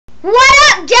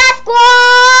What up, Death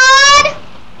Squad?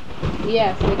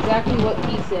 Yes, exactly what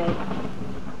he said.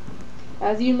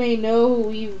 As you may know,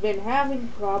 we've been having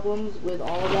problems with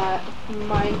all that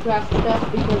Minecraft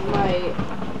stuff because my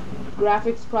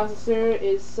graphics processor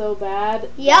is so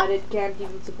bad that it can't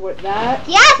even support that.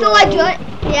 Yeah, so I joined.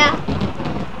 Yeah.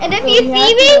 And if so you we see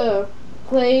had me, to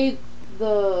play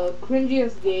the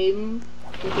cringiest game,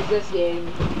 which is this game,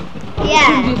 on the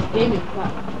cringiest gaming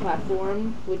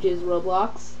platform, which is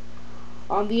Roblox,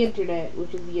 on the internet,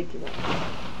 which is the internet.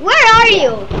 Where are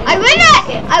you? I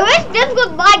wish this was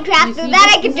Minecraft so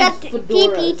that I could just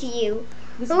TP to you.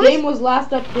 This game was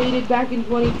last updated back in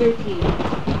 2013.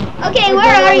 Okay,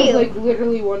 where are you? Like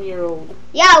literally 1 year old.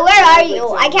 Yeah, where are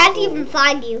you? I can't even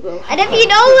find you. And if you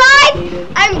know why,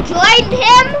 I'm joined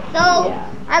him, so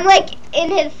I'm like in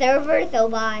his server, so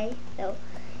bye. So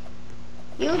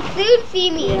you'll soon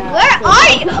see me. Yeah, where are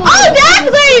you? Oh,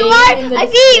 that's where you are! I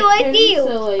see you, I see you.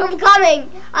 So, like, I'm coming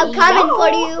for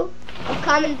you. I'm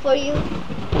coming for you.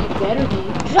 You better be.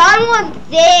 John one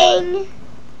thing.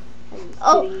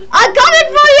 Oh, I'm coming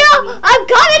for you! I'm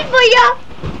coming for you!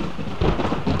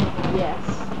 Yes.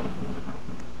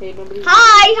 Hey, nobody.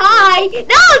 Hi!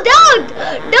 No, don't!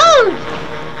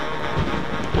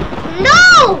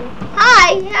 No!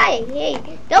 Hi, hey.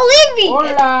 Don't leave me!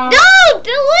 Hola. Don't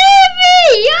leave me!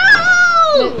 Yo!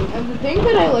 And the thing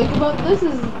that I like about this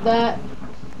is that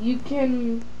you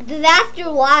can...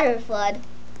 Disaster water flood.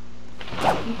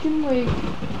 You can, like,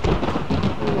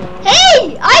 you know...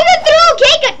 Hey! I can throw a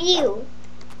cake at you!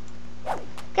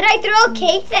 Can I throw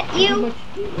cakes at you? Like,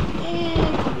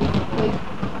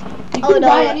 you can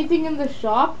buy anything in the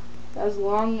shop as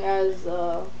long as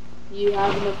you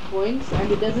have enough points and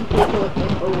it doesn't take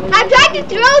away. I'm trying to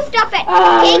throw stuff at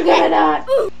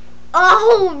cakes.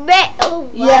 Oh man! Oh,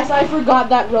 what? Yes, I forgot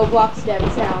that Roblox dead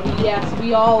sound. Yes,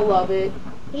 we all love it.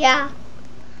 Yeah.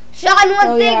 Sean,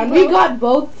 one thing. Yeah, and we got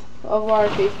both of our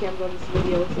face cams on this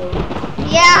video, so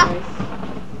yeah. Nice.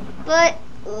 But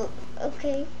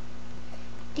okay.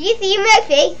 Do you see my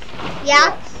face?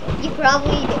 Yeah. Yes. You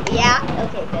probably do. Yeah.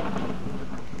 Okay, good.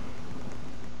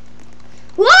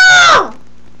 Whoa!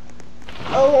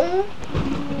 Oh.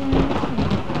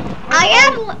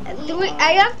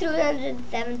 I have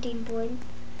 317 points.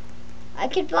 I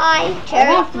could buy cherry.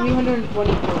 I have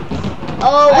 320 points.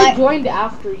 Oh, I joined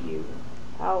after you.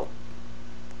 How?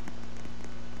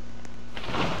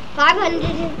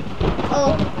 500.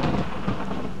 Oh,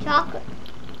 chocolate.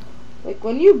 Like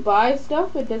when you buy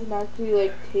stuff, it doesn't actually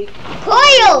like take.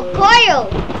 Coil.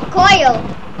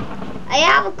 I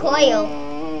have a coil.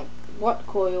 What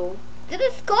coil? This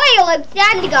is coil I'm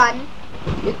standing on.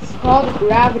 It's called a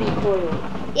gravity coil.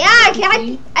 Yeah, I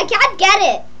can't get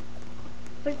it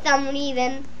for some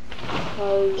reason.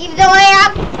 Even though I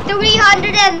have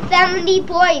 370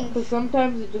 points. Because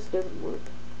sometimes it just doesn't work.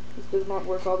 This does not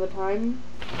work all the time.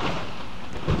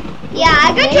 Yeah,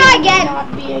 I could try again. It may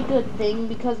not be a good thing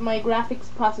because my graphics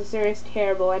processor is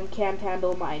terrible and can't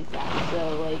handle Minecraft.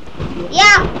 So like.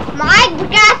 Yeah, my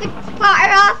graphics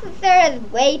processor is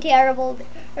way terrible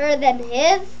than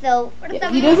his. So he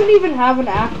doesn't even have an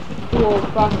actual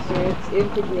processor. It's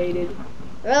integrated.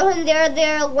 Rohan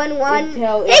 0011.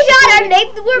 Intel. Hey, John, our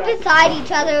names were beside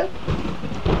each other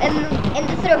in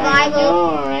the survival. I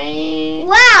know, right?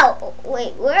 Wow.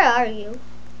 Wait, where are you?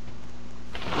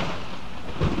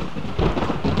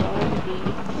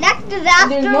 Next disaster.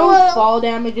 And there's no fall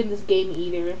damage in this game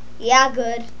either. Yeah,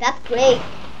 good. That's great.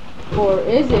 Or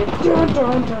is it? Dun,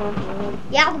 dun, dun, dun.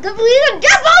 Yeah, because we can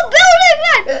just all building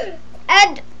it.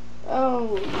 And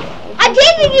oh, yeah. I'm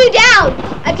chasing you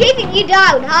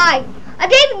down. Hi. I'm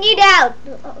chasing you down.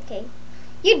 Okay.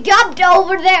 You jumped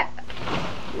over there.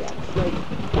 Yeah, it's like.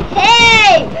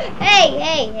 Hey.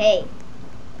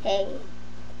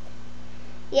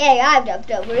 Yeah, I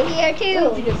jumped over here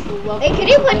too. Hey, could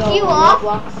you push you off?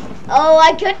 Oh,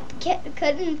 I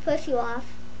couldn't push you off.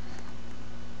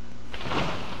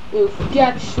 Oof,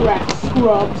 get Shrek,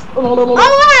 scrubs. Oh, where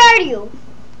are you?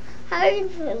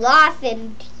 I've lost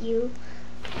in you.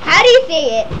 How do you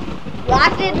say it?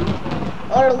 Lost in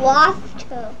or lost?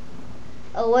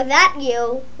 Oh, was that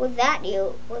you? What?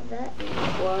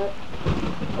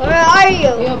 Where are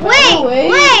you? Yeah,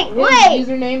 wait! His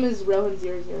username is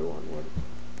Rohan0011.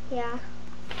 Yeah.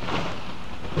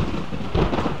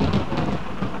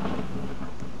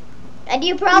 And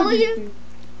you probably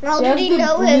already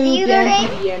know his username,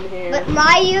 but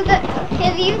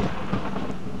his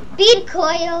speed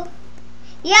coil.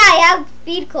 Yeah, I have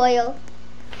speed coil.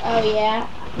 Oh yeah,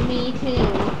 me too.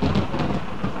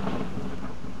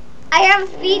 I have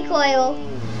speed coil.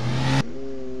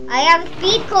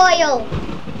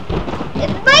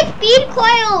 Is my speed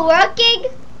coil working?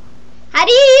 How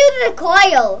do you use the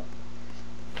coil?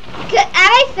 Am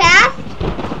I fast?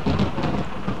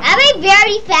 Am I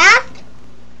very fast?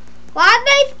 Why is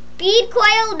my speed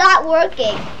coil not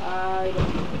working? I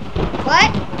don't know. What?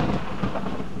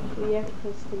 We have to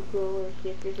press controller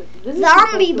shift. This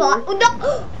Zombie boss. Oh, no.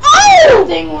 Oh!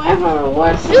 Nothing ever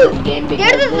works in Shoot! this game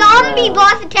because There's a this, zombie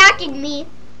boss attacking me.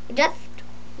 It just,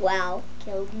 wow,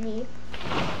 killed me.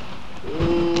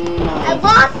 No. I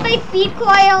lost my speed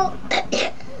coil.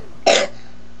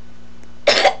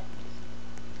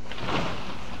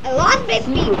 I lost my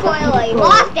speed coil. I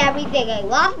lost everything. I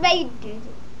lost my.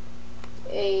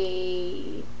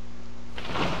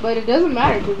 But it doesn't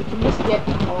matter because we can just get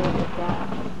all of it back.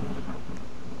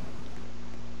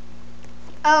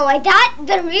 Oh, I thought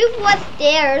the roof was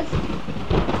stairs.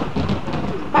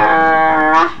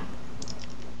 I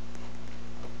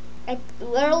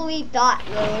literally thought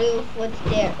the roof was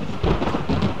stairs.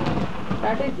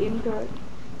 That is incorrect.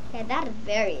 Yeah, that is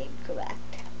very incorrect.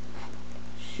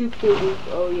 Shoot the roof.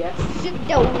 Oh yes. Shoot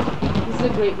the roof. This is a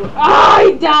great one. Ah,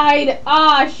 I died.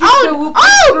 Ah, shoot the roof.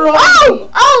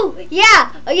 Oh,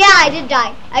 yeah. Oh, yeah, I did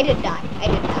die. I did die.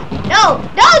 No,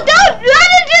 don't run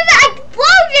into the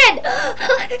explosion.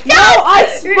 No, I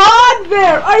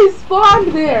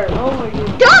spawned there. Oh my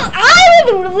goodness. I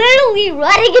was literally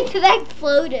running into the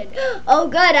explosion. Oh,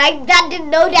 good. That did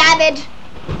no damage.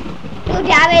 No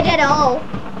damage at all.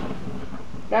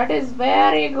 That is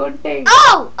very good thing.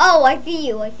 Oh, I see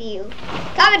you.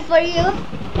 Coming for you.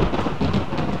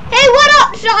 Hey, what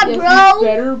up, Sean, yes, bro? You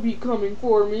better be coming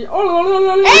for me. Hey, no!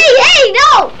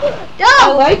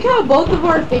 I like how both of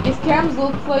our face cams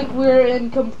look like we're in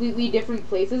completely different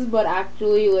places, but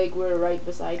actually, like, we're right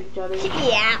beside each other.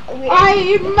 Yeah.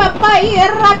 I'm a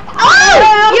pirate!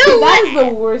 Oh! That is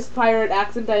the worst pirate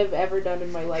accent I've ever done in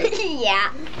my life.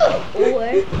 Yeah.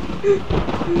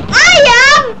 I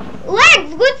have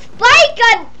legs with spikes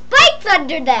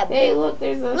under them. Hey, look,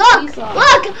 there's a seesaw.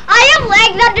 Look, I have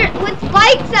legs with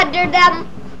spikes under them.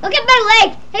 Look at my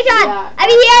legs. Hey, Sean, Yeah, I'm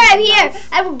here. nice.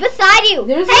 I'm beside you.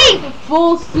 There's hey. like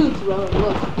full suits, Rowan.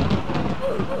 Look.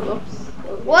 Whoops.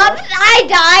 Okay. Whoops, I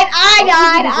died.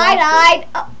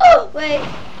 Oh, wait.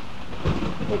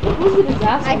 Wait, what was the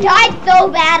disaster? I died so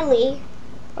badly.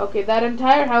 Okay, that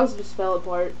entire house just fell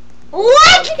apart.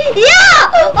 What?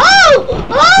 Yeah! Oh!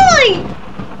 Holy!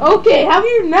 Okay, have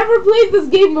you never played this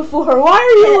game before? Why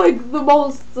are you like the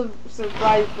most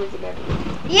surprised person ever?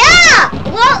 Yeah!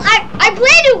 Well, I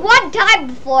played it one time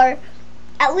before.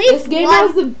 At least this game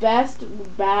has the best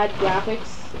bad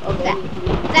graphics of any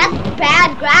game. That's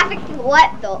bad graphics.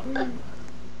 What though?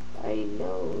 I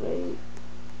know, right?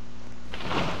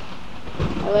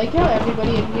 I like how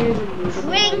everybody in here is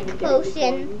invisible. Drink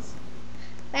potion.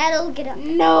 That'll get up.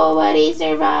 Nobody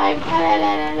survived.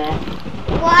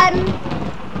 One.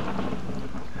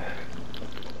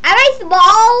 Am I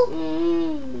small?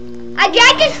 I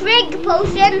drank a shrink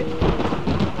potion.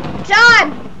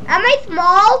 John, am I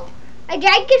small? I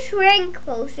drank a shrink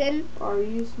potion. Are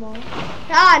you small?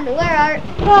 John, where are?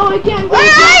 No, I can't. Where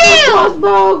are you?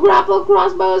 Crossbow. Grapple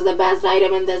crossbow is the best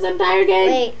item in this entire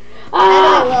game. Wait.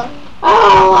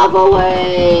 Oh, up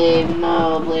away!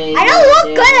 No, please. I don't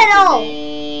look good at all.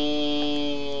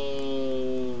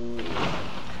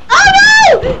 Oh no!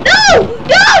 Don't!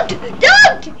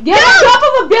 Get on top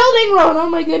of a building, Ron! Oh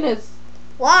my goodness.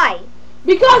 Why?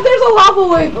 Because there's a lava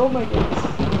wave! Oh my goodness.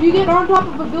 If you get on top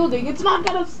of a building, it's not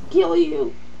gonna kill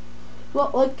you. Well,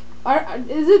 like, do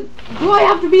I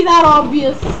have to be that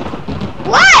obvious?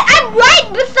 What? I'm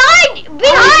right beside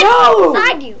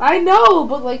you. I know,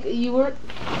 but like, you weren't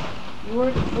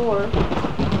before.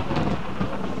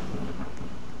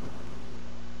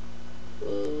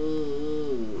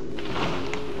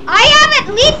 I have at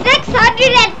least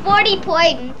 640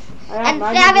 points. I have and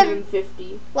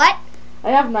 950. What? I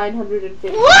have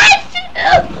 950. What?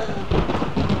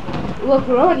 Look,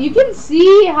 Rowan, you can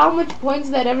see how much points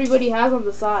that everybody has on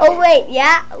the side. Oh wait,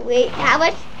 yeah. Wait, how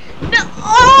much? No.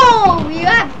 Oh, you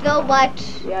have so much.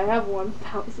 Yeah, I have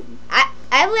 1,000.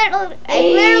 I'm under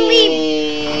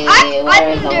you. I'm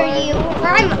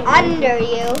under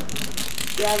you.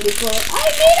 Gravity pull. I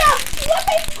need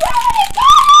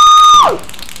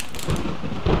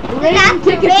a raining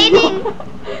tickets.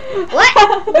 What?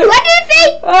 What did you say?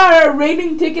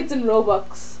 Raining tickets and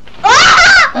Robux.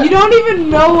 Ah! You don't even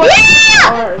know what they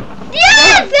are.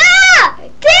 Yes! No. Ah!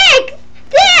 Ticks!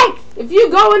 If you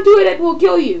go into it, it will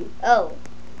kill you. Oh.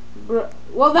 Bruh.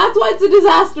 Well, that's why it's a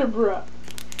disaster, bruh.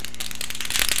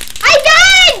 I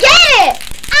didn't get it!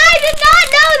 I did not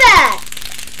know that!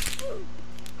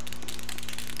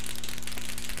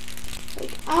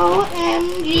 Like,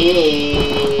 OMG.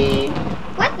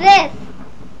 What's this?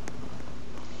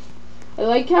 I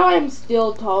like how I'm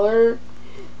still taller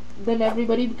than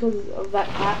everybody because of that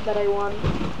hat that I won.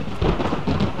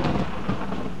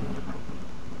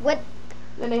 What?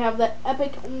 Then I have that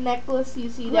epic necklace. You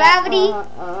see Gravity? that?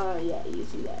 Yeah, you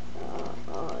see that?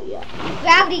 Yeah.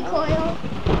 Gravity coil.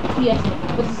 Yes.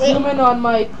 Let's zoom in on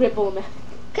my cripple neck.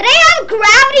 Can I have a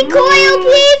gravity coil,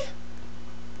 please?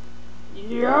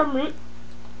 Yeah, me.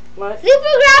 What?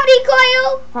 Super gravity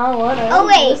coil. How? What? Oh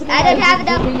wait, I don't have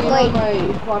enough points.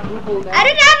 My quadruple neck. I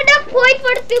don't have enough points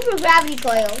for the super gravity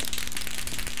coil.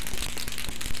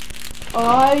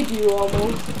 I do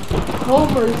almost.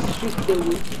 Homer's shoot the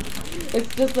loop.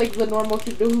 It's just like the normal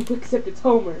shoot the loop, except it's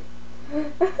Homer.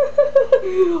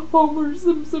 Homer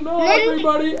Simpson,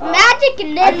 everybody. Magic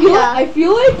Ninja. I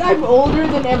feel like I'm older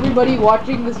than everybody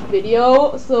watching this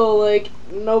video, so like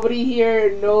nobody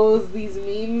here knows these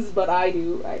memes, but I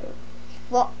do. I don't.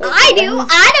 Well, I do.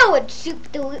 I know what shoot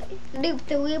the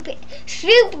loop is.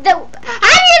 Shoot the. How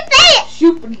do you say it?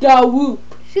 Shoot da whoop.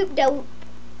 Shoot the whoop.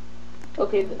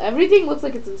 Okay, everything looks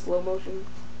like it's in slow motion.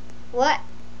 What?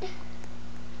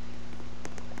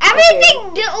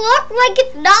 Everything looks like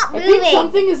it's not moving. I think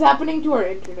something is happening to our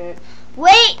internet.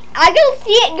 Wait, I can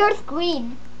see it in your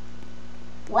screen.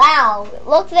 Wow, it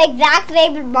looks the exact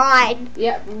same as mine.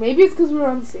 Yeah, maybe it's because we're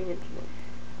on the same internet.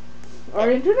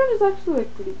 Our internet is actually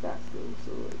like pretty fast though,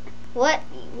 so like.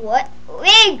 What?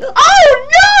 Wait! Oh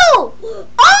no!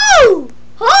 Oh!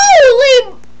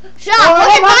 Holy! Sean, look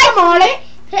at my.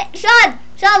 Sean,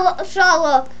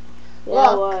 look. Yeah,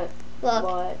 Look.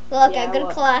 what? Look, Yeah, I'm gonna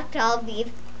what? collect all of these.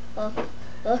 Look.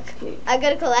 Okay. I'm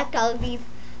gonna collect all of these.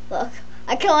 Look.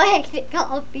 I collected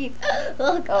all of these.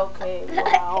 Look. Okay,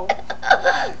 wow.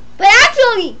 But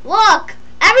actually, look.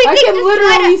 Everything I can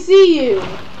literally see you.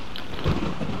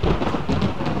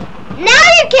 Now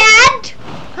you can't.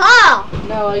 Huh?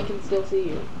 No, I can still see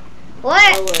you.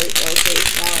 What? Oh wait, okay,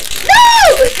 now. No!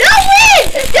 Don't win!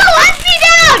 Don't let me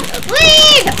down!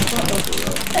 Please!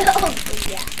 Oh,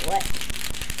 yeah, what?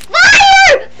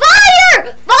 Fire! Fire!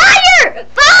 Fire!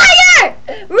 Fire!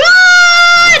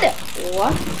 Run!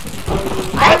 What?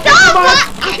 I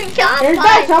saw Is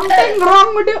there something wrong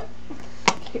with you?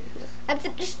 I'm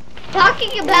just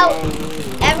talking about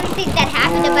everything that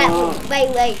happened about my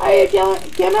leg.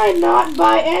 Can I not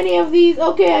buy any of these?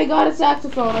 Okay, I got a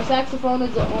saxophone. A saxophone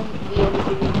is the only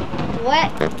thing.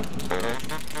 What?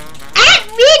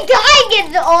 And me dying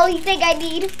is the only thing I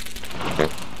need.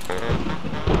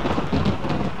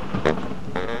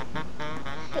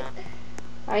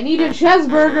 I need a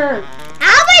cheeseburger.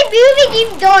 How am I moving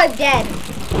even though I'm dead?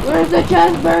 Where's the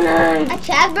cheeseburger? A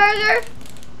cheeseburger?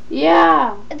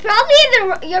 Yeah. It's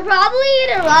probably you're probably in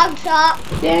a wrong shop.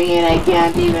 Dang it, I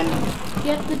can't even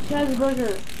get the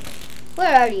cheeseburger.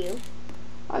 Where are you?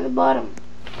 On the bottom.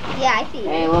 Yeah, I see you.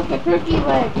 Hey, look, a turkey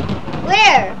leg.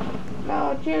 Where?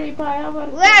 No, cherry pie. How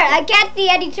about Where? I can't see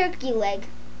any turkey leg.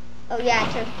 Oh yeah,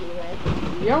 turkey leg.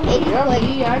 Yummy, Maybe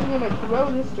yummy. I'm gonna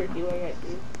throw this turkey leg at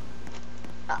you.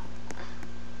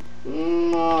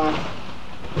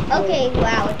 Okay,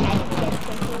 wow, I can't get a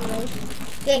turkey leg.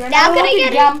 Okay, You're now not can I allowed to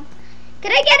get jump.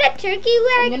 Can I get a turkey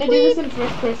leg, I'm gonna please? do this in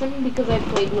first person because I've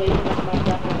played way too much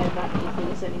Minecraft and I'm not used to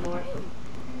this anymore.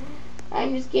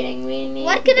 I'm just kidding. We need.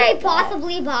 What could I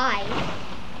possibly buy?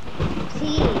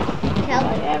 Please, tell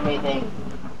Buy me. everything.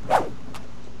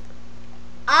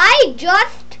 I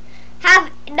just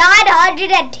have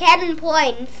 910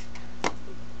 points.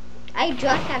 I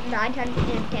just have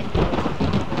 910 points.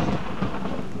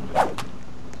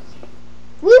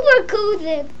 Wooper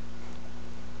Cousin.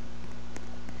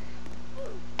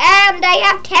 And I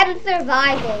have 10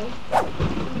 survivals.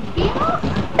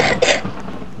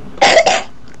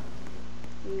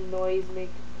 Noise make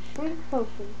shrink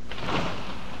potion.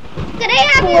 Can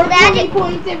I have your magic?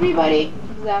 Points, everybody.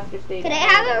 Disaster state. Can I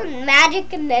have a magic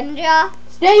ninja?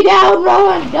 Stay down,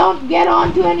 Rowan. Don't get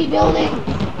onto any buildings.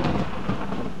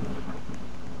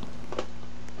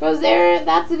 Cause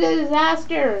that's a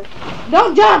disaster.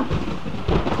 Don't jump.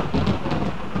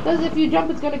 Because if you jump,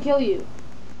 it's gonna kill you.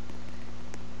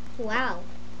 Wow.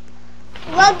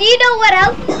 Well, do you know what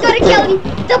else is gonna kill you?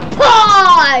 The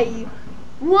pie!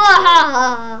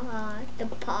 Wow! The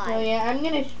pie. Oh yeah, I'm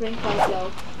gonna shrink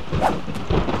myself.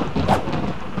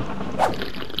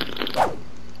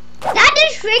 That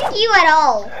didn't shrink you at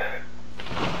all.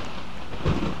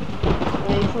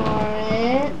 Wait for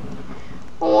it.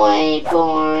 Wait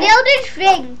for it. Still didn't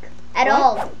shrink at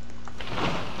all.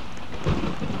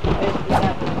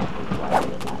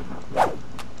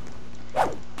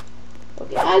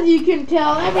 Okay, as you can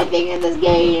tell, everything in this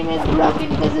game is broken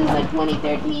because this is a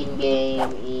 2013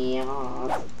 game.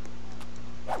 Yes.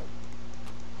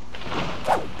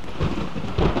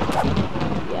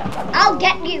 Yeah. I'll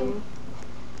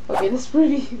Okay, this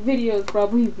video is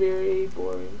probably very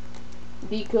boring.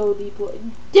 Decode deploy.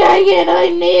 Dang it! I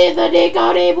need the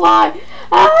decode deploy.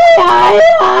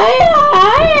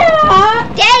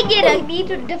 Dang it! I need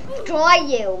to destroy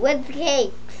you with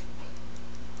cakes.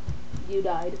 You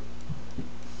died.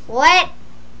 What?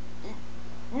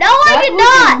 No, I did not.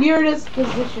 That was the weirdest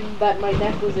position that my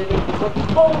neck was in. It was like,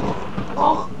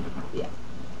 oh, yeah.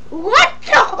 What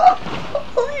the?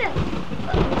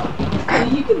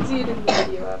 You can see it in the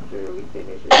video after we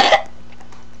finish it.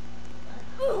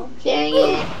 Dang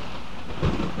it!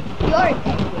 You're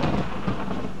dang it.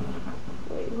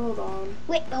 Wait, hold on.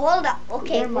 Wait, hold up.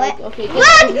 Okay, Your what? mic. Okay,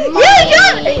 What?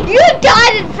 You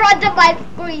died in front of my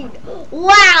screen.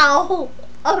 Wow.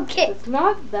 Okay. It's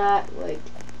not that like.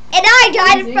 And I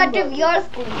died in Easy, front of but- your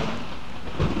screen.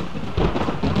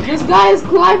 This guy is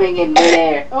climbing in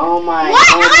midair. Oh my. What?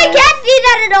 I goodness. can't see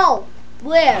that at all.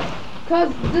 Where?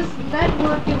 Cause this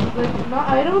network is like not.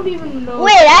 I don't even know.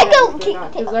 Wait, I don't.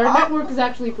 Because our network is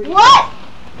actually pretty. What?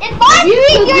 In my You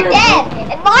screen, said you're you're-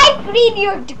 dead. In my screen,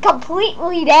 you're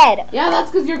completely dead. Yeah,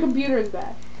 that's because your computer is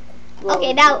bad.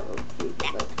 Okay, now-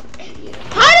 Yeah.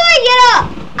 How do I get up?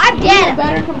 I'm You need a dead.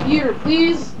 better computer.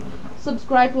 Please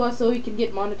subscribe to us so we can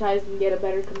get monetized and get a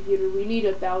better computer. We need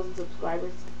 1,000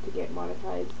 subscribers to get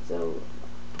monetized. So.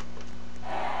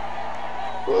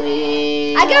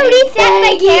 Please. I can reset my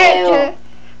Thank you. character.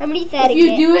 I'm resetting If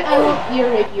you it. do it, I will ear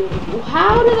rape you.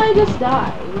 How did I just die?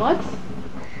 What?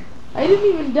 I didn't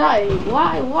even die.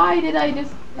 Why did I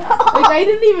just... Like, I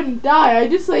didn't even die. I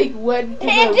just, like, went to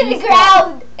Into the respawn.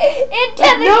 ground. Into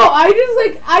the No, I just,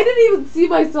 like, I didn't even see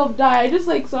myself die. I just,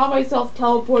 like, saw myself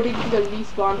teleporting to the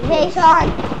respawn Hey, place.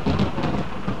 Sean.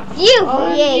 You.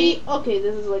 Yay. Okay,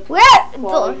 this is, like... Where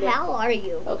falling the hell are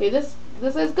you? Okay, this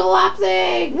is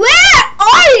collapsing! Where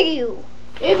are you?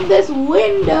 In this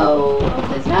window of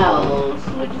this house,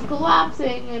 which is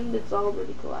collapsing, and it's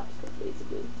already collapsed,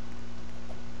 basically.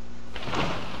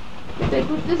 Did I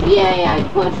push this? Yay, I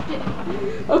pushed it!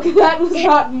 Okay, that was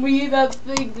not me, that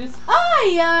thing just...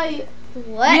 Ay!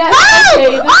 What? Yes, oh!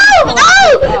 okay, this is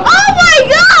Oh my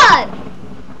god!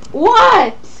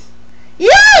 What? You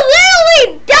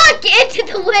literally ducked into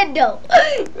the window.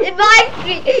 In my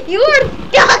screen, you were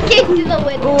stuck into the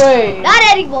window. Wait. Not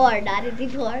anymore. Not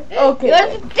anymore. Okay.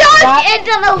 You're stuck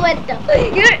into the window.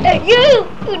 You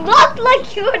look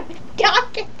like you were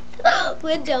stuck into the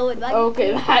window in my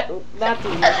Okay, screen. that's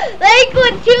weird. Like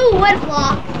with 2 wood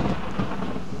blocks.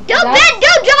 Don't bend,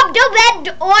 don't jump, don't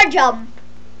bend or jump.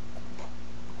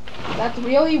 That's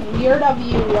really weird of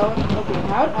you, Rowan. Okay,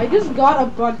 I just got a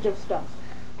bunch of stuff.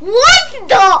 What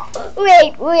the?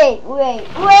 Wait a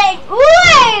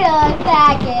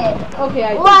second. Okay,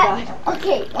 I What? died.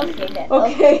 Okay then.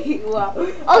 Okay, wow.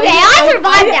 Okay, I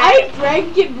survived that. I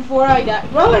drank it before I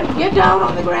died. Rowan, get down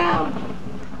on the ground.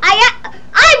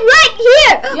 I'm right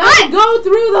here. You have to go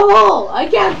through the hole. I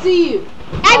can't see you.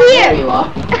 I'm There here. you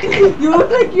are. You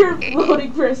look like you're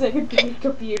floating for a second because your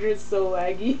computer is so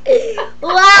laggy.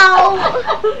 Wow.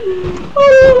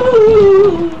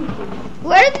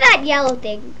 Where's that yellow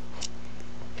thing?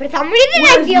 For some reason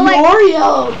I feel like. Where's your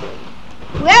yellow thing?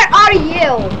 Where are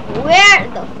you? Where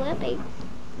the flipping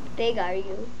thing are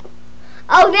you?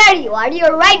 Oh, there you are.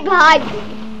 You're right behind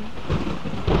me.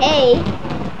 Hey.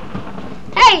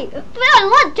 Hey, man,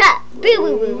 what's that? Boo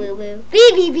boo boo boo boo.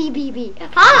 Bee bee bee bee bee. Ha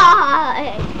ha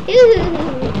ha.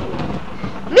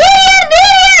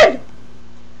 Meteor!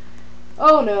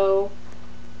 Oh no.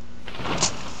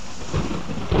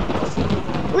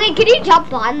 Wait, can you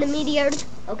jump on the meteors?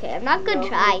 Okay, I'm not gonna No.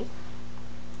 try.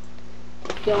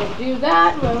 Don't do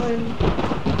that, Rowan.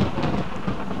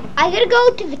 I'm gonna go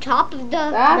to the top of the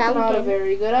That's mountain. not a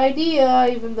very good idea,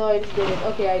 even though I just did it.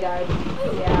 Okay, I died.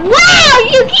 Yeah. Wow,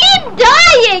 you keep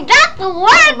dying! That's the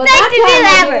worst But thing that to time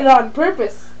I do did it ever! on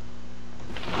purpose.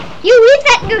 You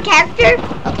reset your character?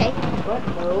 Okay. What?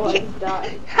 No, I just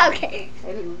died. Okay.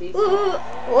 I didn't be. Ooh,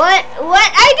 what?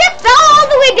 I just fell all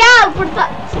the way down for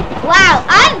wow,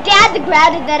 I'm down the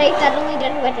ground and then I suddenly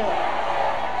didn't went away.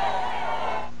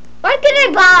 What can I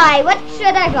buy? What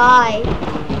should I buy?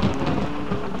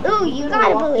 Ooh, you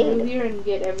got a Walk through balloon. here and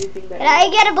get everything that. Can I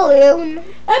get a balloon?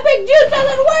 Epic juice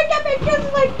doesn't work. Epic juice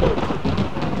is like.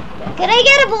 Can I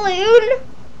get a balloon?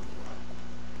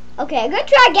 Okay, I'm gonna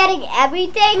try getting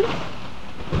everything.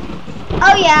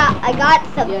 Oh yeah, I got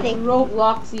Yes, something.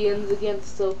 Robloxians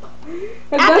against so.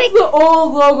 And Epic- that's the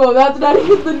old logo. That's not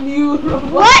even the new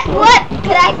Roblox. What?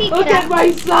 Can I see? Look at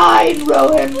my sign,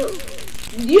 Rowan.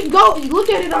 You go. Look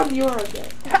at it on your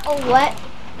account. Oh, what?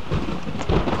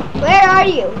 Where are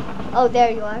you? Oh,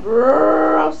 there you are.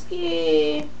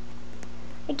 Broski.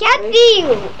 I can't see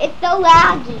you. It's so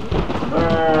laggy.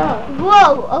 Bruh. What?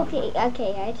 Whoa. Okay. I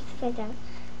just played that.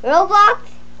 Roblox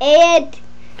and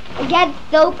against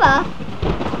Sopa.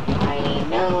 I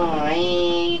know,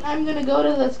 right? I'm gonna go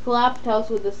to this collapsed house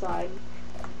with the sign.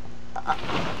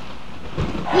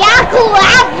 Yeah,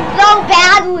 collapsed so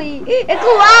badly. It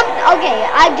collapsed. Okay,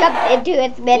 I jumped into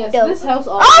its window. Yes, this house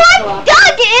I'm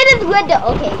stuck in its window.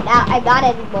 Okay, now I'm not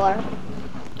anymore.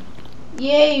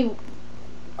 Yay!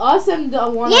 Us and the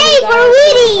one. Yay for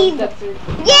reading!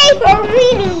 Yay for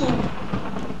reading!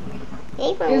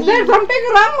 Yay for Is there something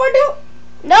wrong with you?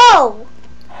 No!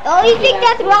 The only thing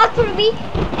that's wrong for me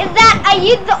is that I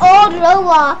used the old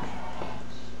Roblox.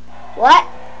 What?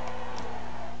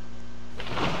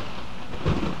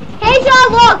 Hey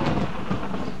Sean, look!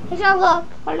 Hey Sean, look.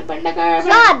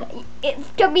 Sean,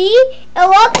 to me, it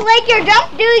looks like you're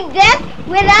just doing this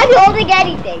without holding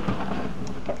anything.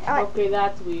 Okay,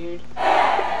 that's weird.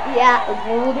 Yeah. I'm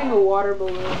holding a water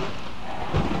balloon.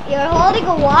 You're holding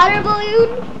a water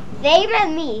balloon? Same as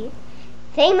me.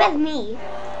 Same as me.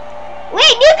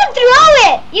 Wait, you can throw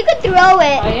it! You can throw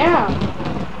it. I am.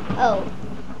 Oh.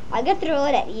 I can throw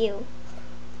it at you.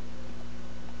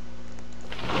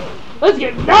 Let's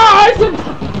get nice and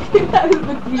that is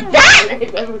the creepiest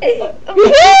I've ever done.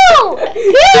 Pooh!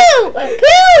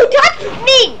 Touch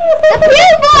me! The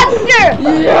poo monster!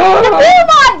 Yeah. The poo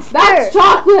monster! That's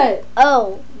chocolate!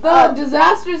 Oh. The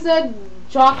disaster said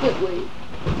chocolate weight.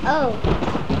 Oh.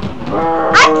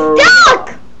 I'm stuck!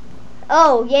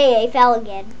 Oh, yay, I fell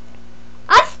again.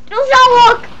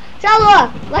 Look!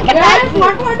 Look at my screen.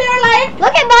 What more do you like?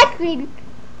 Look at my screen.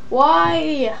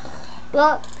 Why?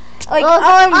 Look.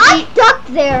 I'm stuck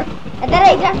there. And then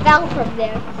I just fell from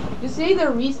there. You say the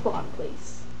respawn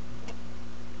place.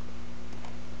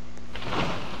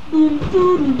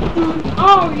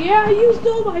 Oh yeah, you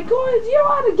stole my coins. You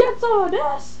want to get some of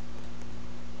this?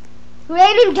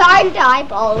 Raining giant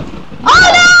eyeballs. Oh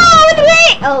no!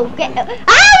 Wait! Oh, okay. How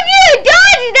did you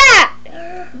dodge that?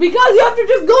 Because you have to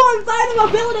just go inside of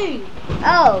a building.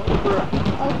 Oh.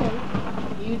 Okay.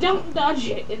 You don't dodge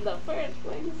it in the first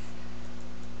place.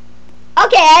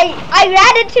 Okay, I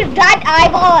ran into that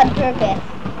eyeball on purpose.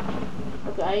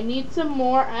 Okay, I need some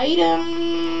more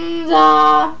items.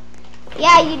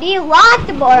 Yeah, you need lots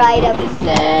of more items.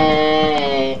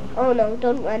 Say. Oh no,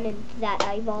 don't run into that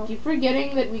eyeball. Keep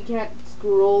forgetting that we can't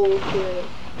scroll to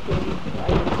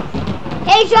items.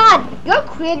 Hey Sean, you're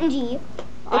cringy.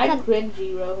 I'm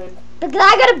cringy, Rohan. Because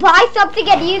I gotta buy something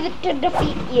and use it to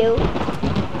defeat you.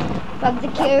 From the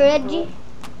cringe.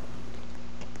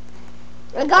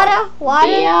 I got a water.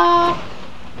 Yeah.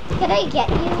 Can I get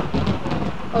you?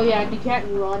 Oh yeah, and you can't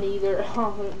run either.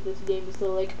 This game is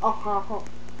so like, I'm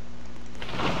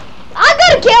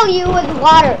gonna kill you with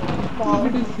water balls.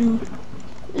 Look at this dude.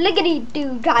 Look at these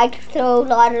dude trying to throw a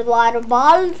lot of water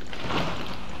balls.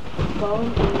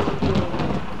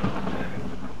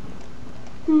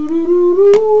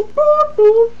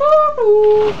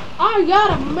 I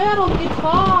got a metal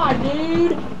guitar,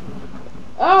 dude.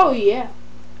 Oh yeah.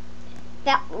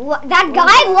 That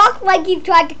guy looked like he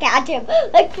tried to catch him.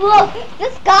 Like, look,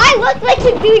 this guy looks like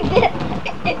he's doing this.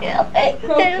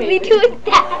 Okay. Be doing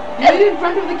that. Do it in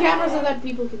front of the camera so that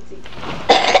people can see.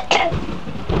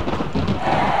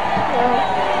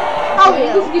 Oh,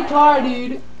 Play this guitar,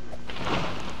 dude.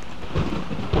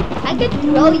 I could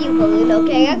throw you, balloon.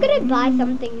 Okay, I'm gonna buy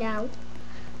something now.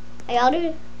 I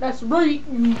ordered. That's right.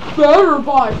 You better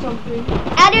buy something.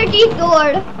 Energy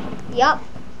sword. Yup.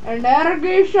 An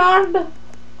irrigation.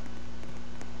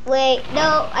 Wait,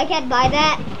 no, I can't buy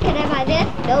that. Can I buy this?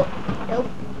 Nope. Nope.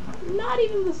 Not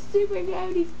even the super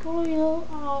gravity's coil.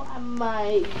 Oh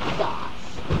my gosh.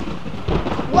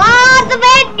 What's the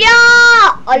video?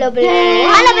 Hello, balloon.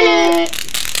 Hello, balloon.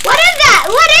 What is that?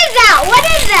 What is that? What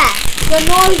is that? The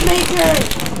noise maker.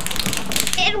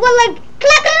 It will like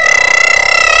clack.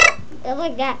 It's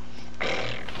like that.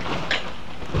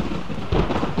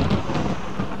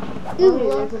 Ooh, Oh,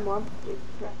 look. there's a monster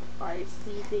truck RC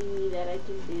thingy that I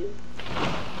can do.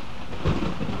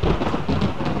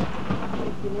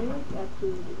 Wait, can I like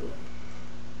actually do it?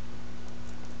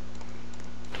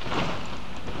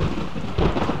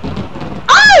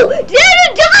 Oh! There's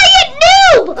a giant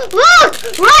noob! Look!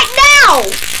 Right now!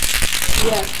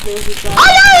 Yes, there's a giant. Oh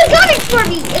no! It's coming for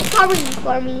me! It's coming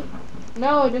for me.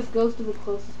 No, it just goes to the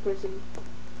closest person.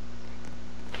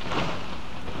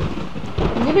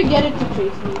 I'm gonna get it to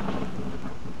chase me.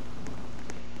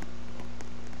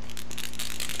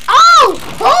 Oh!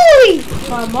 Holy!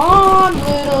 Come on,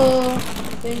 little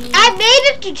thing. I made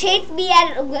it to chase me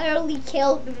and it literally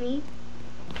killed me.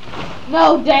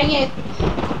 No, dang it.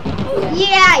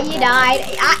 Yeah, you died.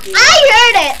 I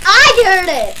heard it. I heard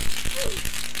it.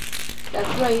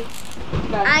 That's right.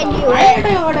 I knew it.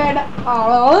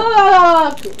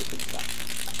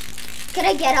 Can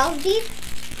I get all of these?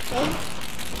 Okay.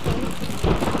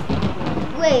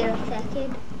 Wait a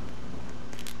second.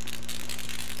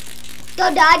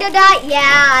 Don't die, don't die.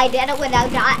 Yeah, I did it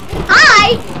without dying.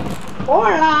 Hi!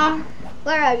 Hola!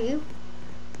 Where are you?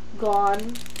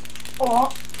 Gone.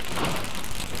 Oh.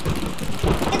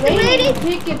 It's Rating raining.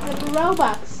 tickets at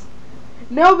Robux.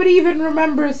 Nobody even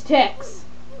remembers ticks.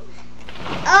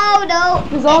 Oh no.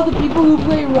 Because all the people who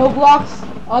play Roblox,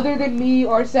 other than me,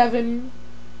 are 7.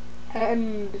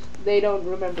 And they don't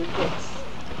remember ticks.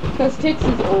 Because ticks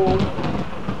is old.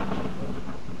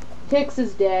 Ticks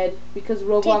is dead because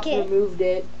Roblox removed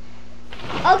it.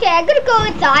 Okay, I'm gonna go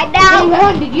inside now. Hey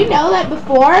man, did you know that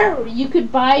before you could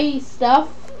buy stuff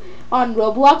on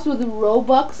Roblox with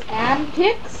Robux and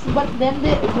ticks, but then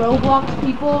the Roblox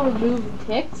people removed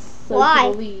ticks, so Why? you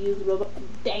can only use Robux.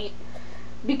 Dang it!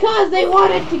 Because they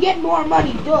wanted to get more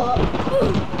money. Duh.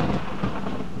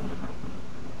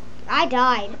 I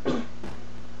died.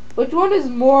 Which one is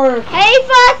more? Hey,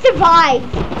 Fox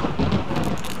survived.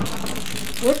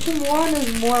 Which one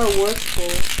is more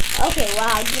worthful? Okay,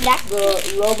 wow.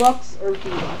 The Robux or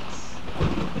V-Bucks?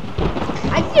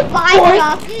 I survived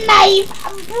off knife,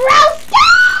 bro.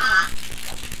 Stop!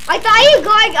 I thought you were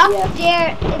going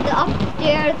upstairs in the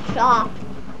upstairs shop.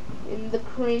 In the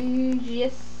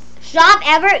cringiest Shop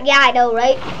ever? Yeah, I know,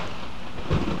 right?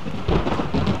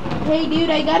 Hey, dude,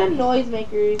 I got a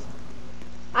noisemaker.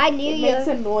 I knew you. It makes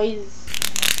a noise.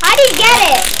 How do you get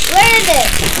it? Where is it?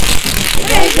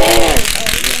 Right there.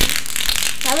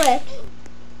 How much?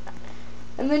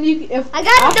 And then you, if I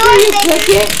got after you click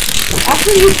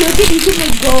it, you can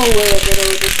like go away and then it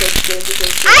will just like change the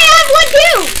thing. I have one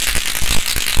too.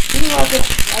 You know,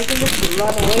 I can just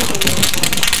run away from it.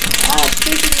 Ah, it's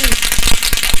chasing me.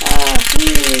 Ah,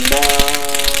 please, no.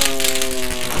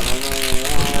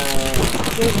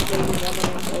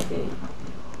 Okay.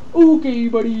 Okay,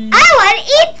 buddy. I want to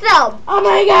eat some. Oh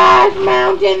my gosh,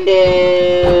 Mountain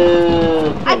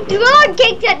Dew. I'm throwing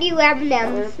cakes at you,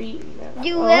 M&M's.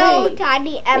 You little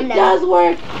tiny M&M's. It does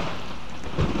work.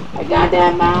 I got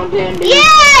that Mountain Dew. Yeah,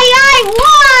 I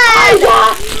won. I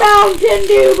got Mountain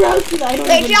Dew, bro. Cause I don't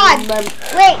Wait, even John. remember.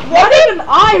 Wait, Not even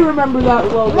I remember that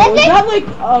logo. Listen. Is that like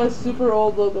a super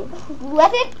old logo?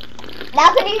 Listen.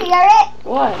 Now can you hear it?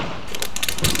 What?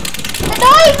 The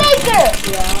noise maker.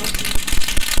 Yeah.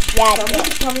 Yeah,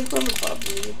 Something's coming from above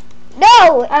me.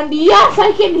 No. And yes,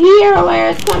 I can hear where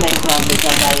it's coming from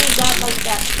because I got like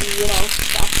that,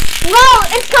 stuff. No,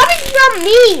 it's coming from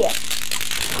me.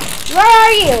 Where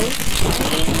are you?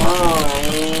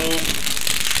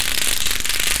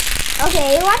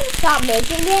 Okay, you want to stop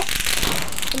making it?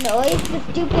 The noise, the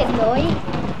stupid noise.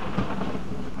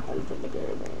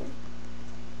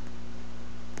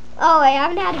 Oh, I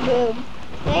haven't had a room.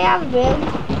 They have a room.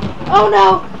 Oh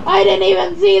no! I didn't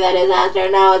even see the disaster.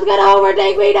 No, it's gonna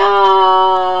overtake me. No!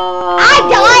 I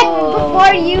died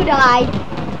before you died.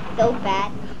 So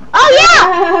bad. Oh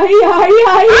yeah!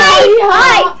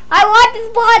 I want to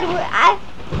spawn. I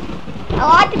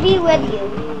want to be with you.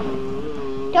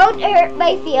 Don't hurt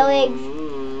my feelings.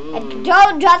 And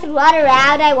don't just run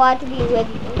around. I want to be with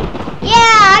you.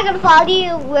 Yeah, I'm gonna follow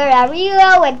you wherever you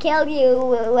go and kill you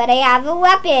when I have a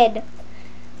weapon.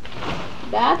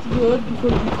 That's good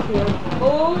because you can't.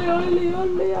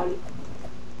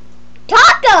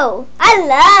 Taco! I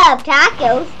love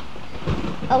tacos.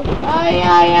 Oh.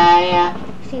 Yeah.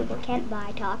 People can't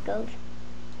buy tacos.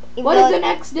 What is the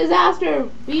next disaster?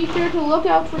 Be sure to look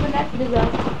out for the next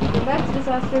disaster. The next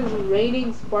disaster is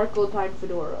raining sparkle time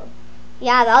fedora.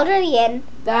 Yeah, it's already in.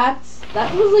 That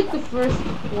was like the first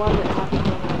one that happened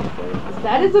when I was first.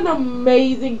 That is an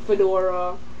amazing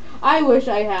fedora. I wish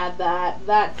I had that.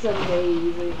 That's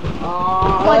amazing.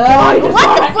 Oh, what's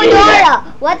a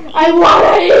fedora? I want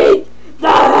to eat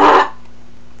that.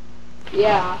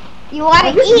 Yeah. You want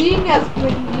to eat? Being as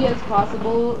cringy as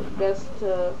possible, best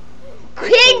to.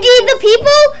 Cringy the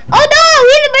people? Oh no,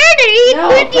 he's a murderer. He's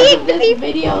cringy the people.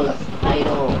 Video's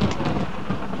title.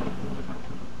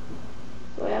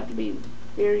 So I have to be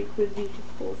very cringy to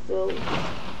fulfill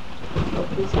what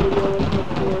this video is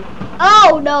before.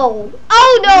 Oh no!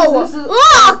 Oh no! This is Look!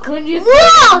 Look! The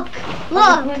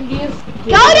cringiest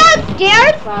Go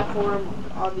downstairs! Platform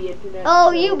on the internet.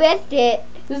 Oh, you missed it.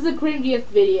 This is the cringiest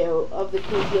video of the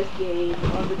cringiest game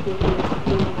on the cringiest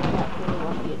gaming platform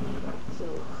on the internet. So.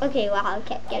 Okay, well, I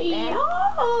can't get that.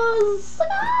 Yes.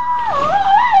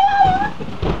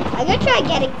 I'm gonna try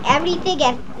getting everything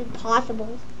as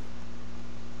possible.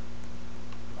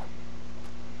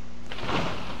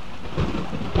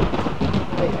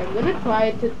 Wait, I'm gonna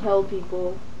try to tell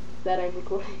people that I'm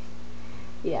recording.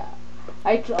 Yeah.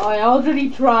 I already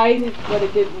tried, but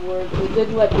it didn't work. It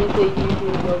didn't let me say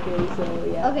YouTube, okay, so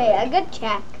yeah. Okay, a good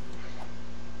check.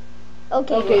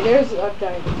 Okay. Okay, there's a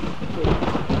giant.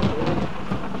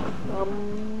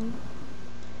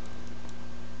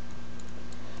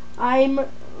 I'm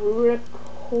recording.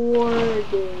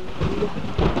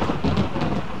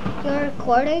 You're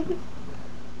recording?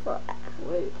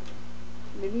 Wait.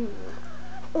 Maybe.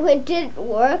 It didn't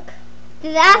work.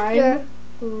 Disaster.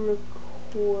 I'm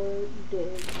recording.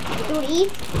 3. 3.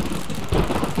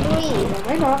 Am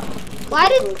I not? Why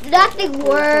does nothing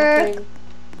work?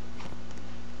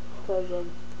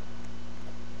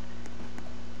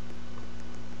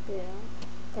 Yeah.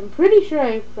 I'm pretty sure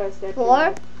I pressed enter.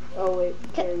 4. Oh wait.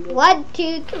 There you go. 1,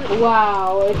 2, 3.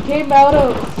 Wow, it came out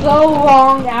of so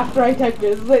long after I typed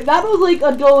it. Like, that was like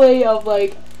a delay of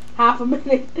like half a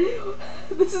minute.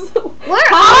 This is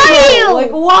Where are you?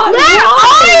 Like what? Where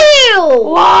are you?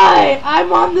 Why?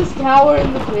 I'm on this tower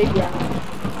in the playground.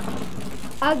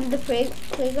 On the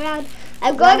playground?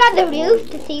 I'm going on the roof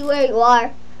to see where you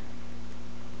are.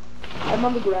 I'm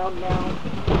on the ground now.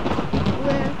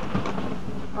 Where?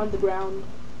 On the ground.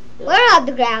 We're on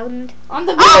the ground. On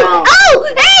the ground! Oh!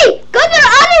 Hey! Go the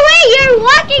other way! You're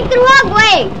walking the wrong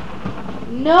way!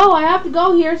 No, I have to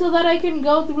go here so that I can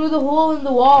go through the hole in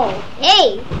the wall.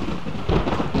 Hey!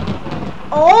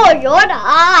 Oh, you're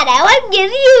not. I want to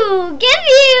give you.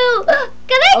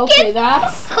 Can I okay,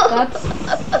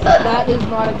 that is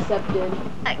not accepted.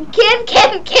 Give.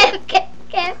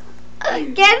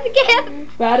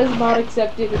 That is not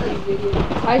accepted in these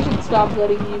videos. I should stop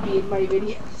letting you be in my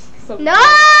videos.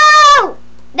 No!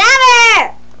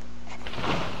 Never!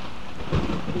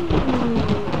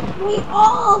 We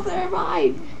all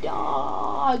survived,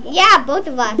 dog. Yeah, both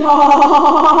of us. Dog.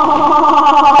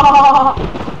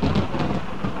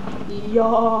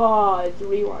 Yeah, it's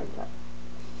rewind time.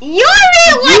 You're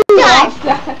rewind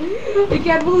time! I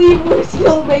can't believe we're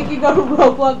still making our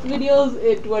Roblox videos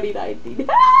in 2019.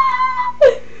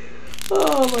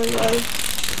 Oh my god.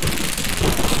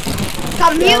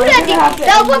 Community.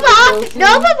 No, Papa.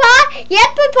 No, Papa. Yes,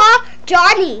 Papa.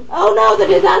 Johnny. Oh no, the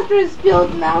disaster is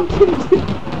spilled Mountain Dew.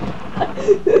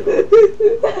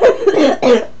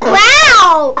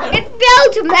 Wow. It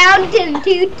spilled Mountain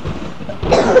Dew.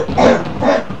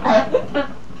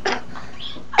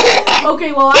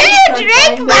 Okay, well, Did you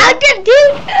drink Mountain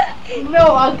Dew?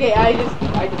 No, okay, I just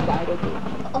died. Okay.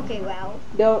 Okay, wow.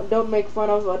 Don't make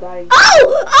fun of dying.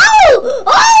 Oh!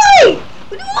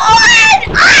 What?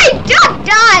 I just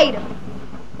died!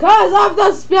 Cause of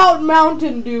the spilled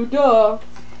Mountain Dew, duh.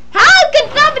 How could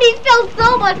somebody spill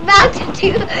so much Mountain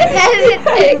Dew that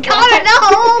it covered the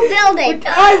whole building?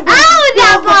 How is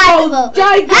that possible?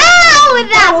 How is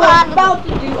that possible?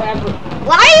 Mountain Dew ever.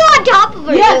 Why are you on top of a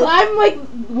roof? Yes, I'm like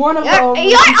one of the only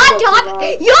You're on top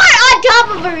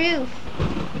of a roof.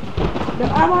 No,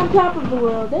 I'm on top of the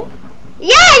world, eh?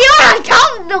 Yeah, you're on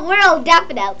top of the world,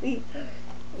 definitely.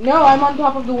 No, I'm on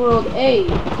top of the world, A.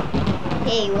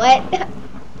 Hey, what?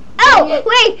 Oh,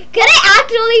 wait, can I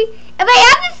actually, if I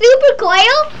have the super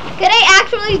coil, can I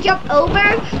actually jump over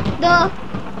the,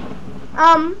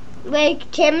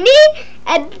 like, chimney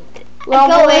and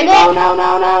go in it?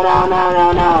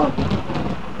 No.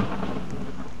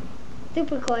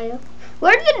 Super coil.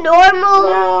 Where's the normal?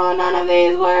 No, none of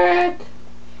these work.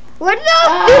 Where's the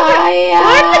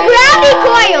groundy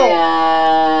coil?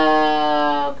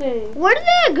 Okay. Where's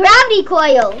the groundy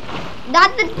coil?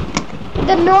 Not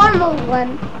the normal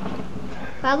one.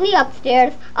 Probably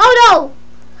upstairs. Oh no!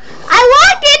 I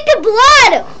walked into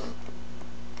blood!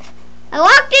 I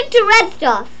walked into red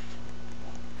stuff.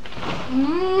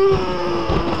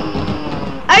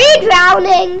 Are you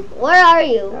drowning? Where are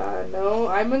you? No,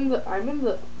 I'm in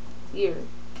the here.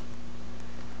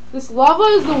 This lava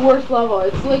is the worst lava.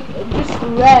 It's like just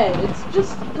red. It's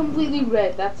just completely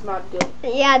red. That's not good.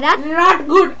 Yeah, that's not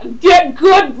good. Get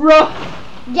good, bro.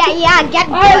 Yeah, get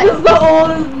good. This is the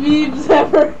oldest memes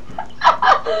ever.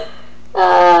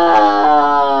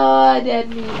 Dead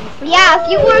memes. Yeah, if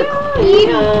you were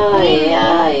clean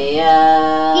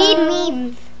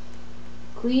memes.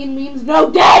 Clean memes? No,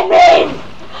 dead memes!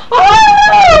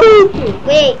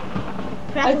 Wait.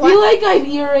 I feel like I've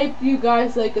ear raped you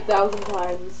guys like 1,000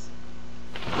 times.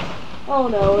 Oh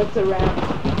no, it's a ramp.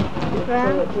 With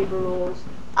toilet paper rolls.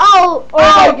 Oh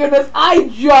my goodness, I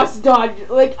just dodged.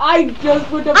 Like, I just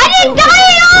put up. I didn't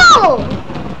die at all!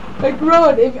 Like,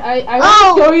 Rowan, if I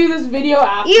want to show you this video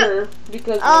after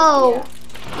because I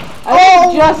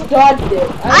just dodged it.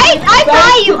 I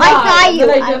saw you. But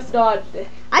I just dodged it.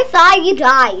 I saw you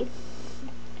die.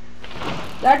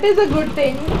 That is a good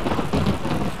thing.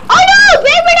 Oh no!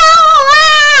 Paper towel!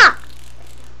 Ah!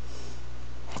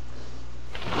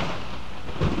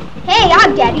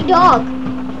 dog, daddy dog.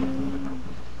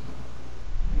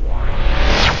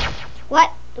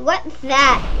 What's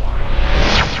that?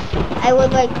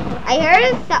 I heard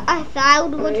a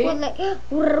sound which was like,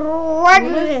 wow!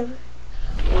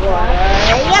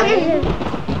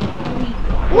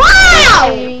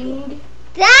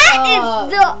 That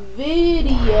is the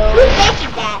video. Who's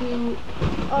making that? To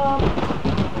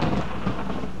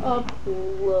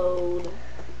upload.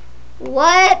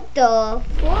 What the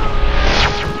fuck?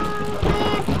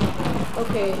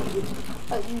 Okay.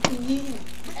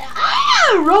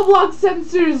 Roblox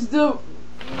censors the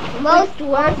Most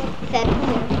worst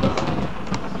censor.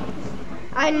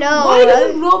 I know. Why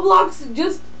doesn't Roblox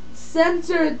just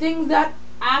censor things that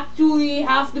actually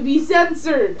have to be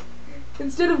censored?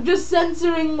 Instead of just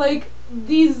censoring like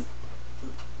these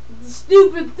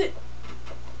stupid things.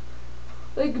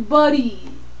 Like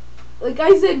buddy. Like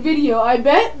I said video. I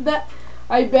bet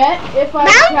if I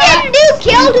Mountain Dew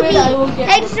killed me!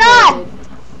 Hey son!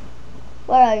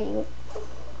 Where are you?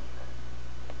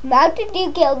 Mountain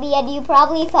Dew killed me and you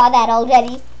probably saw that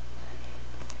already.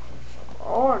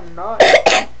 Oh no.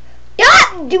 Why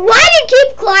do you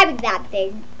keep climbing that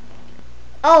thing?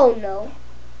 Oh no.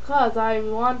 Cause I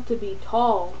want to be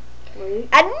tall. Wait.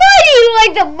 And mighty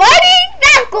like the mighty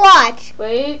Sasquatch!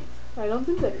 Wait. I don't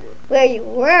think that works.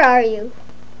 Where are you?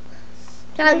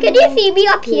 John, can you see me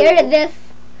up here in this?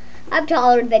 I'm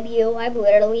taller than you. I'm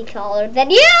literally taller than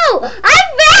you! I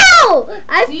fell!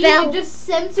 I fell. You just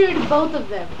censored both of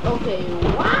them. Okay,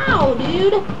 wow,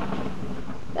 dude.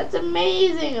 That's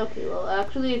amazing. Okay, well,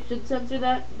 actually, it should censor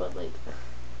that, but like...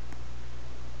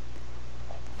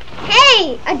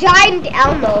 Hey, a giant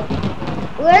Elmo.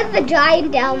 Where's the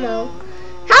giant Elmo?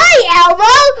 Hi,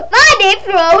 Elmo! My name's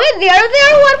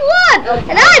Rowan0011,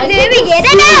 and I'm moving in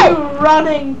and out! You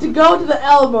running to go to the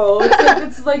Elmo.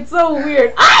 It's like so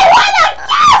weird. I wanna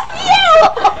kiss you!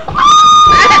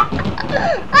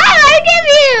 I kiss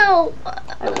you!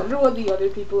 I wonder what the other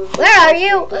people in Where are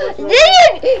you?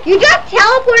 You just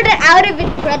teleported out of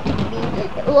in front of me.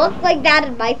 It looked like that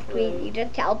in my screen. You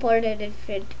just teleported in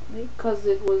front of me. Because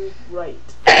it was right.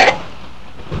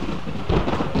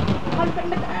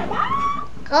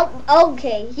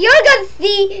 Okay, you're gonna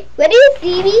see, when you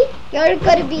see me, you're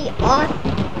gonna be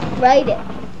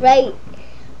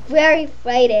very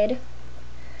frightened.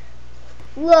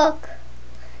 Look.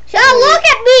 Sean, look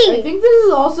at me! I think this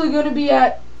is also gonna be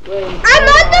at, wait. I'm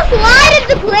on the slide at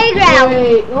the playground.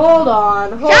 Wait, hold on.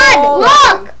 Sean,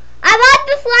 look! I'm on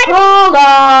the slide. Hold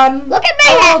on. Look at my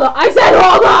head. Hold on. I said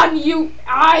hold on,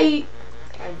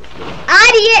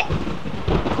 Idiot.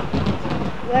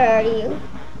 Where are you?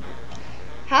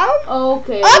 How?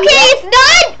 Okay. Okay,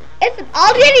 it's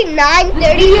already 9:32.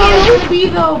 This video is going to be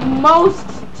the most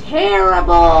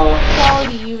terrible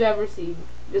quality you've ever seen.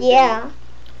 Just yeah.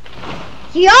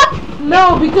 Yup.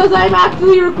 No, because I'm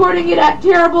actually recording it at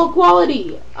terrible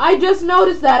quality. I just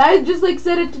noticed that. I just like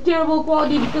set it to terrible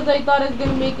quality because I thought I was going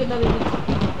to make another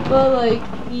video. But like,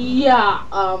 yeah,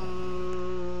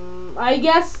 I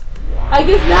guess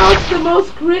now it's the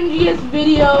most cringiest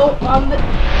video on the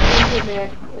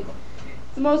internet.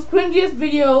 It's the most cringiest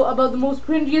video about the most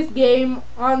cringiest game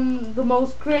on the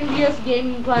most cringiest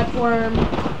gaming platform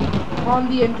on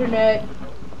the internet,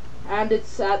 and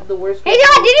it's at the worst. Hey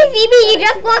John, did you see me? You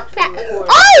just walked past.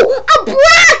 Oh, a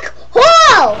black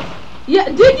hole! Yeah,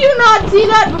 did you not see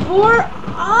that before?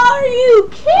 Are you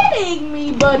kidding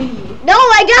me, buddy? No,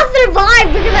 I just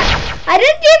survived because I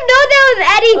didn't even know there was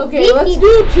any. Okay, let's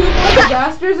do 2 more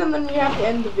disasters and then we have to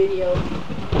end the video.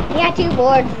 Yeah, 2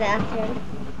 more disasters.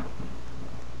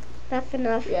 That's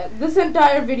enough. Yeah, this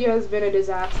entire video has been a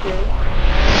disaster.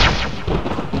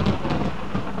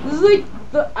 This is like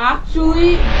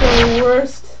actually the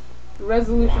worst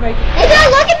resolution I can. Hey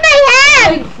Sean, look at my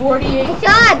hands! Like 48. Hey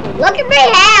Sean, look at my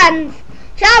hands!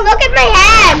 Sean, look at my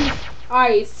hands!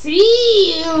 I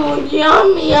see you!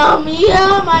 Yum, yum,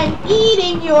 yum! I'm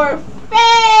eating your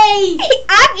face!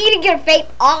 I'm eating your face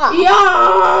off!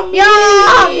 Yum!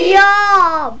 Yum!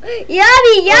 Yum!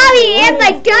 Yummy! Yummy! In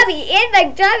my tummy! In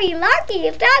my tummy!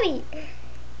 Lucky tummy!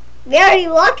 Very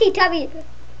lucky tummy!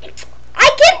 I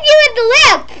kissed you in the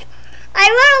lip! I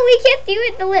literally kissed you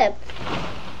in the lip!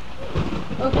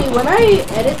 Okay, when I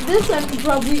edit this, I'm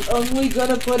probably only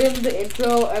gonna put in the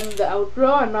intro and the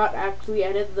outro and not actually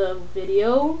edit the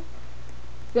video.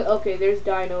 Okay, there's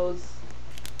dinos.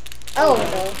 Oh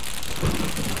no.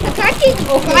 I can't see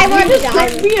Okay, you just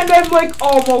hit me and I'm like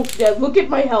almost dead. Look at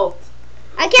my health.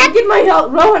 I can't. Look at my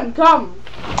health. Rowan, come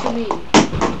to me.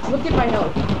 Look at my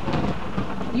health.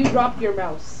 You dropped your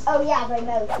mouse. Oh yeah, my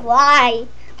mouse. Why?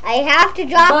 I have to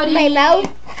drop my mouse.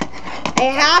 I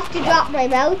have to drop my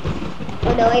mouse.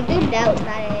 Oh no, I zoomed out,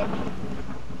 not in.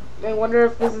 I wonder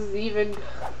if this is even...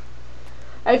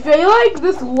 I feel like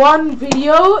this one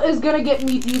video is gonna get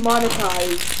me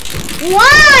demonetized.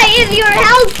 Why is your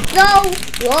health so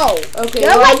low? Okay, you're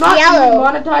well, like I'm not yellow.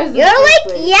 Demonetized You're like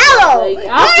yellow. Like,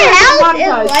 Your health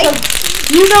is like...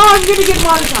 You know I'm gonna get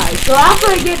monetized. So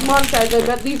after I get monetized, I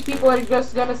bet these people are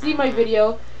just gonna see my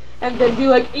video and then be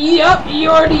like, "Yep,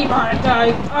 you're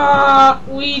demonetized.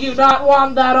 We do not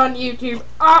want that on YouTube.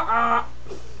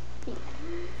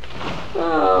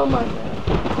 Oh my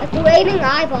god. It's raining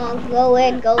eyeballs. Go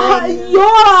in, go in. Your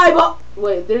eyeball.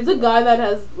 Wait, there's a guy that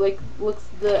has like looks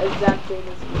the exact same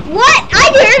as you. What?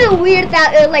 I heard a weird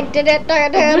sound. It was like. There's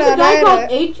a guy called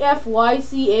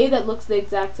HFYCA that looks the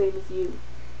exact same as you.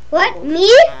 What? Me?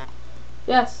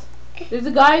 Yes. There's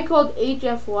a guy called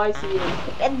HFYCA.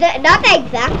 Not the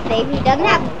exact same. He doesn't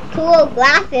have cool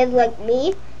glasses like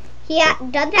me. He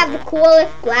doesn't have the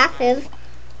coolest glasses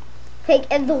like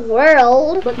in the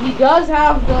world. But he does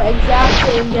have the exact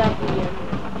same damn PDM.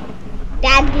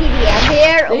 That PDM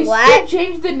here? They what? should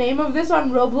change the name of this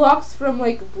on Roblox from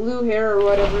like blue hair or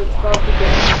whatever it's called to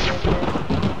damn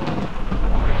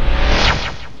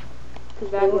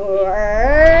I'm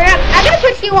gonna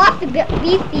push you off the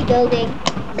BC building.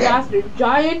 Disaster.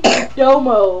 Giant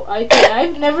Domo.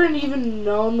 I've never even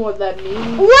known what that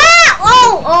means. What?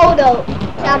 Oh no.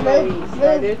 Now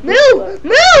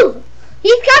move.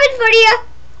 He's coming for you.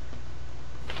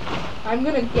 I'm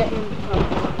gonna get him to come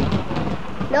for me.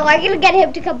 No, I'm gonna get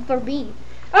him to come for me.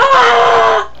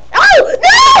 Ah! Oh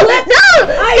no!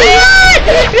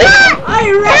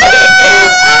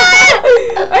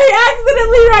 I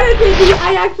accidentally ran into him.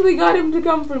 I actually got him to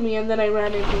come for me, and then I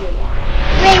ran into him.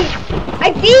 Wait,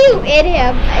 I see you in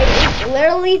him. I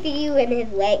literally see you in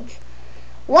his legs.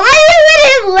 Why are you in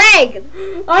his legs?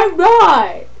 I'm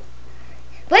not.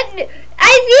 But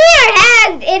I see your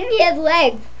hand in his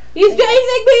legs. He's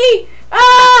chasing me.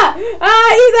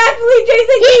 He's actually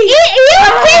chasing me. He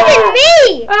was chasing me.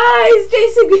 He's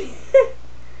chasing me.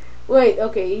 Wait,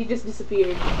 okay, he just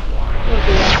disappeared.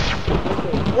 Okay.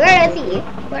 Where is he?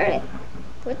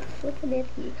 What the flippin' is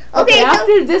he? Okay,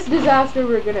 after this disaster,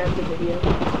 we're gonna end the video.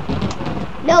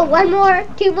 No, one more,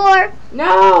 two more.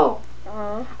 No.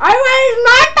 I will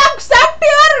not accept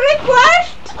your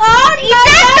request. That's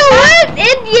the worst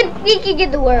Indian speaking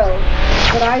in the world.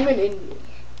 But I'm an Indian.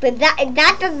 But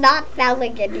that does not sound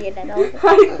like Indian at all.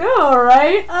 I know,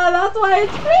 right? That's why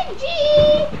it's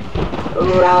cringy.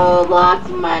 Roblox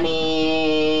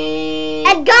money.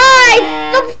 And guys,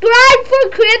 subscribe for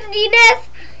cringiness.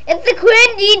 It's the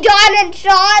cringy John and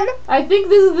Sean. I think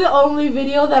this is the only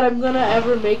video that I'm gonna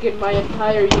ever make in my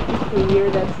entire YouTube career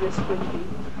that's this cringy.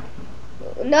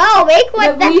 No, make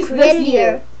one that's cringier. This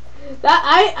year. That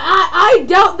I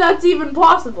doubt that's even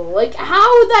possible. Like,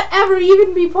 how would that ever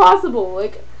even be possible?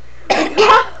 Like, make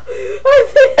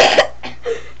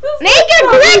it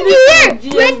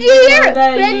cringier.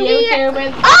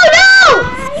 Oh no!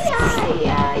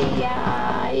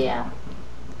 Yeah.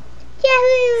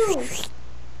 Yahoo!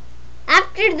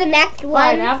 After the next one.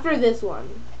 Fine, after this one.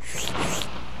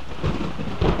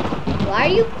 Why are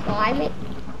you climbing?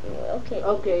 Okay.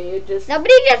 Okay, it just...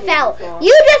 Somebody just fell.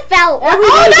 You just fell. Everybody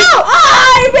oh no!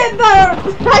 I'm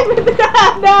in the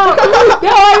ground. No,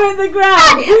 I'm in the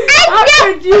ground. I'm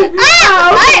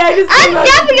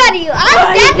stepping on you.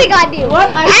 I'm stepping on you. What?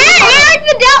 I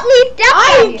accidentally stepped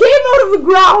on you. I came out of the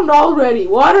ground already.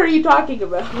 What are you talking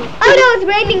about? Oh no, it's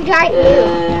raining giant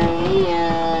blue.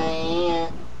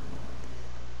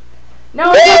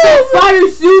 Now I got that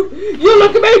fire suit. You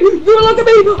look at me.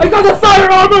 I got the fire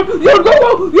armor. You're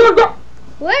go.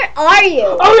 Where are you?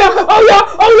 Oh yeah. Where are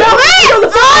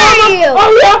you?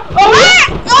 Where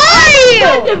are you? In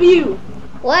front of you.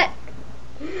 What?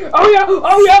 Oh yeah.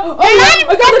 I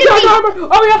got the giant armor.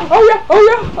 Oh yeah.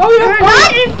 You're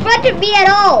not in front of me at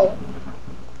all.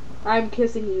 I'm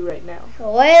kissing you right now.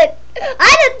 What?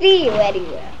 I don't see you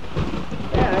anywhere.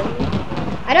 Where are you?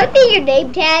 I don't see your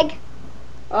name tag.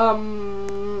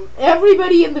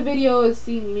 Everybody in the video is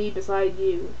seeing me beside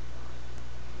you.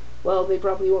 Well, they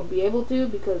probably won't be able to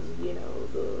because, you know,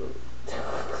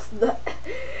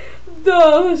 the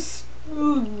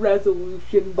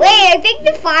resolution. Wait, I think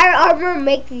the fire armor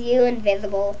makes you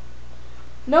invisible.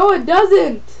 No, it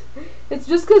doesn't. It's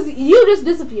just because you just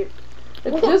disappeared.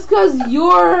 It's just because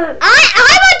you're... I'm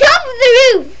on top of the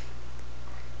roof.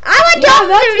 I'm on top of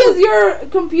the roof. That's because your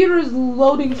computer is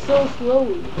loading so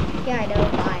slowly. Yeah, I know.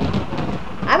 Fine.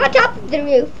 I'm on top of the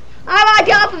roof.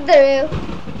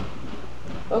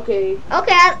 Okay. Okay,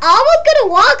 I'm almost gonna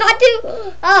walk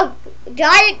onto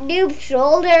giant noob's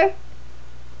shoulder.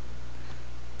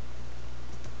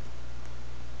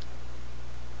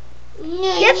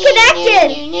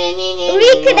 Disconnected!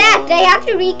 Reconnect! I have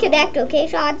to reconnect, okay,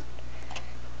 Sean?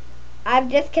 I'm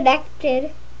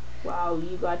disconnected. Wow,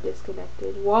 you got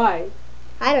disconnected. Why?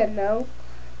 I don't know.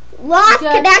 Lost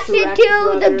connection Correct, to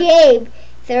brother. the game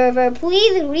server.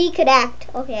 Please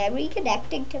reconnect. Okay, I'm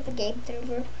reconnecting to the game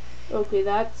server. Okay,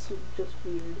 that's just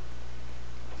weird.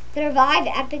 Survive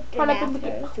epic What happened to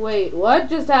disasters. Wait, what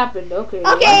just happened? Okay.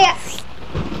 Okay.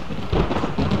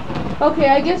 Okay,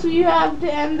 I guess we have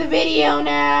to end the video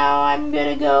now. I'm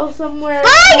gonna go somewhere.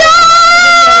 Bye,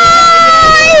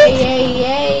 guys! Yay,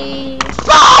 yay, yay.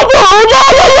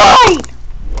 Bye,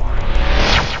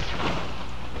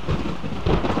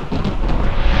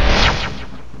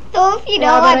 So if you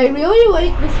know, Yeah, but I really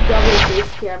like this double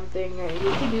face cam thing.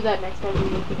 We should do that next time we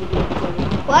make a video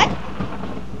together. what?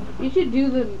 We should do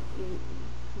the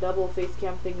double face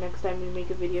cam thing next time we make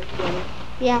a video together.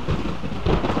 Yeah.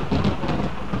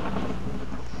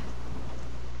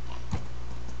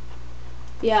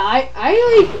 Yeah, I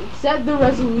like set the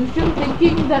resolution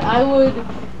thinking that I would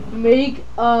make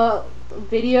a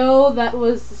video that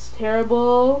was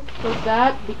terrible like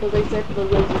that because I set the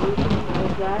resolution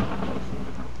like that.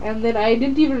 And then I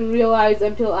didn't even realize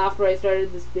until after I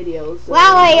started this video. So.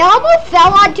 Wow, I almost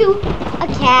fell onto a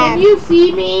can. Can you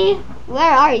see me?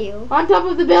 Where are you? On top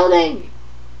of the building.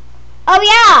 Oh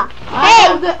yeah. I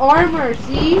have the armor,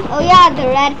 see? Oh yeah, the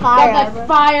red fire Got that armor.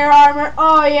 fire armor.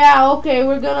 Oh yeah, okay,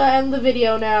 we're gonna end the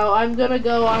video now. I'm gonna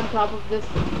go on top of this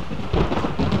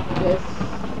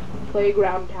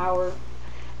playground tower.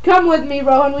 Come with me,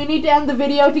 Rowan. We need to end the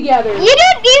video together. You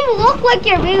don't even look like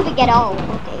you're moving at all.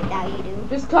 Okay, now you do.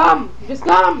 Just come. Just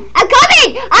come. I'm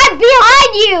coming! I'm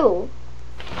behind you!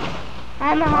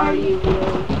 I'm Are behind you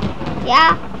really?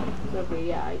 Yeah. Okay,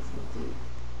 yeah, I see.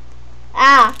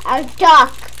 Ah, I was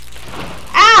stuck.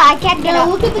 Ah, I can't get Now up.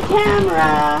 look at the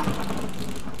camera.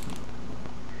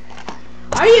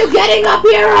 Are you getting up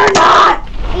here or not?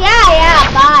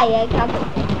 Yeah, bye. I'm coming.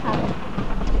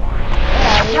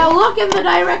 Now look in the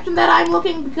direction that I'm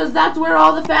looking because that's where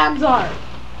all the fans are.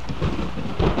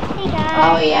 Hey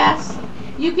Oh guys. yes,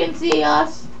 you can see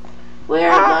us. We're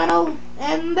gonna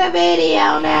end the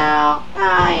video now.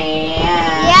 Oh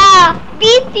yeah. Yeah,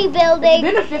 beefy building.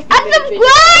 It's been a 50-minute And video.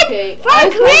 subscribe Okay, for I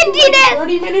was hoping like cringiness. a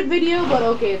 30-minute video, but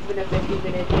okay, it's been a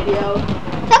 50-minute video.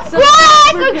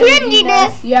 Subscribe for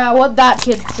cringiness. Yeah, what that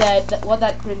kid said. What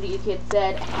that cringy kid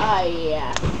said. Ah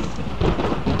yes.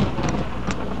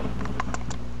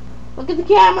 Look at the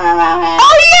camera, Rowan.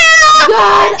 Oh yeah!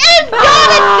 Good. It's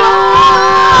gonna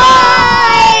go!